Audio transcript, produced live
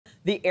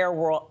the air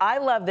whirl. I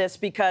love this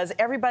because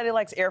everybody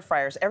likes air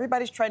fryers.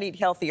 Everybody's trying to eat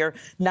healthier,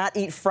 not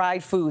eat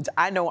fried foods.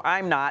 I know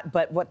I'm not,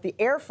 but what the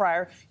air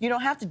fryer, you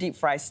don't have to deep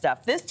fry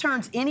stuff. This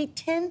turns any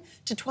 10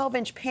 to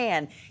 12-inch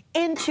pan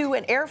into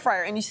an air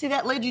fryer. And you see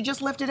that lid you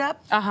just lifted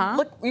up?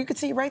 Look, you can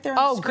see right there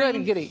on the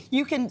screen. Goody.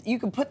 You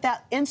can put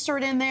that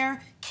insert in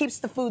there, keeps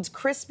the foods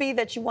crispy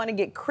that you want to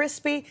get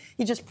crispy.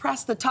 You just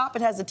press the top,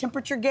 it has a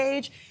temperature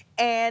gauge,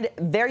 and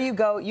there you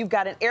go. You've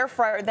got an air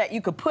fryer that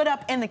you could put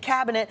up in the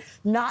cabinet,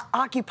 not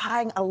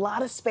occupying a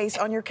lot of space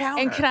on your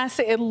counter. And can I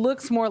say, it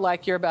looks more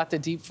like you're about to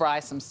deep fry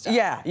some stuff.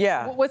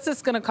 Yeah. What's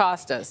this going to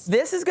cost us?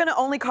 This is going to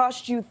only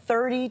cost you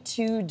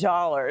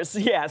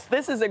 $32. Yes,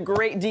 this is a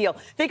great deal.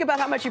 Think about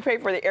how much you pay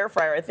for the air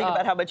fryer and think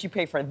about how much you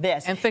pay for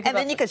this. And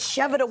then you could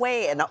shove it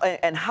away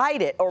and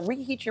hide it or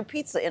reheat your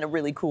pizza in a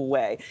really cool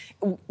way.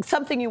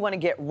 Something you want to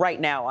get right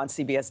now on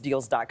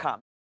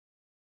CBSDeals.com.